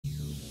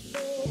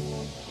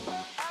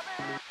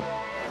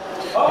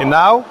And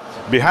now,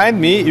 behind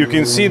me, you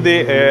can see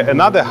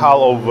another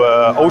hull of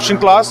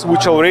OceanClass,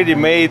 which already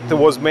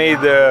was made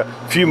a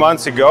few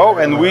months ago,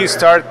 and we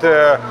start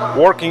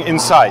working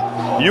inside.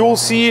 You will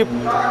see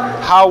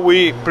how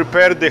we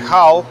prepare the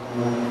hull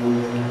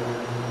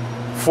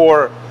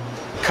for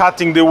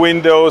cutting the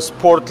windows,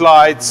 port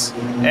lights,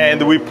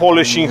 and we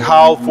polishing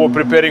hull for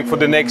preparing for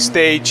the next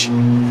stage.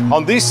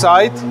 On this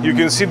side, you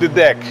can see the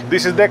deck.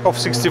 This is deck of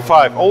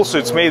 65. Also,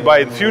 it's made by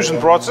infusion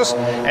process,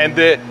 and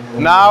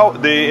now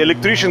the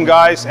electrician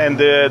guys and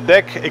the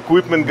deck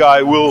equipment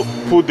guy will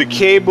put the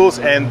cables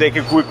and deck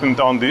equipment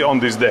on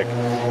this deck.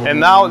 And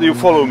now you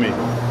follow me.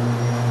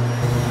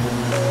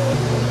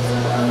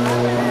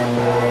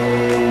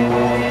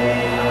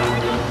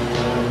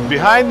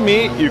 Behind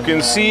me, you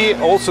can see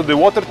also the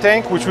water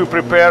tank, which we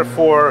prepare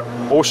for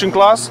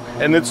OceanClass,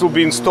 and it will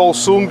be installed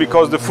soon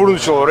because the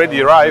furniture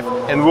already arrived,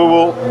 and we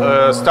will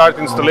start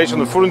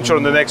installation of furniture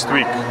in the next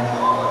week.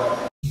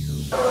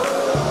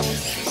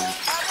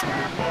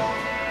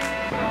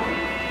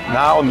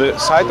 Now on the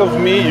side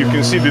of me, you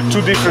can see the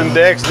two different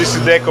decks. This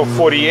is deck of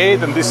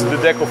 48 and this is the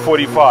deck of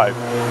 45.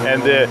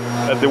 And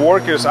the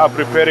workers are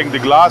preparing the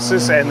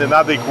glasses and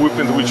another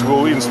equipment which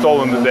we'll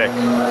install on the deck.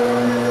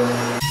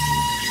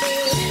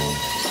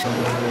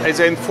 As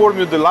I informed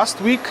you the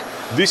last week,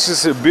 this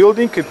is a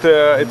building,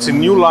 it's a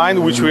new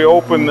line which we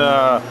open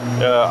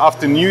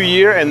after New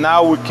Year, and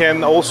now we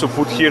can also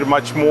put here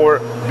much more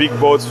big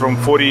boats from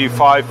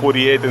 45,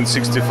 48 and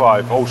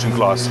 65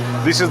 OceanClass.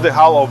 This is the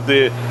hull of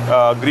the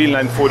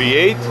Greenline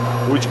 48,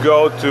 which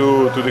go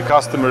to the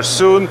customers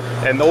soon,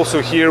 and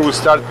also here we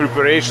start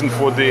preparation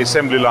for the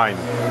assembly line.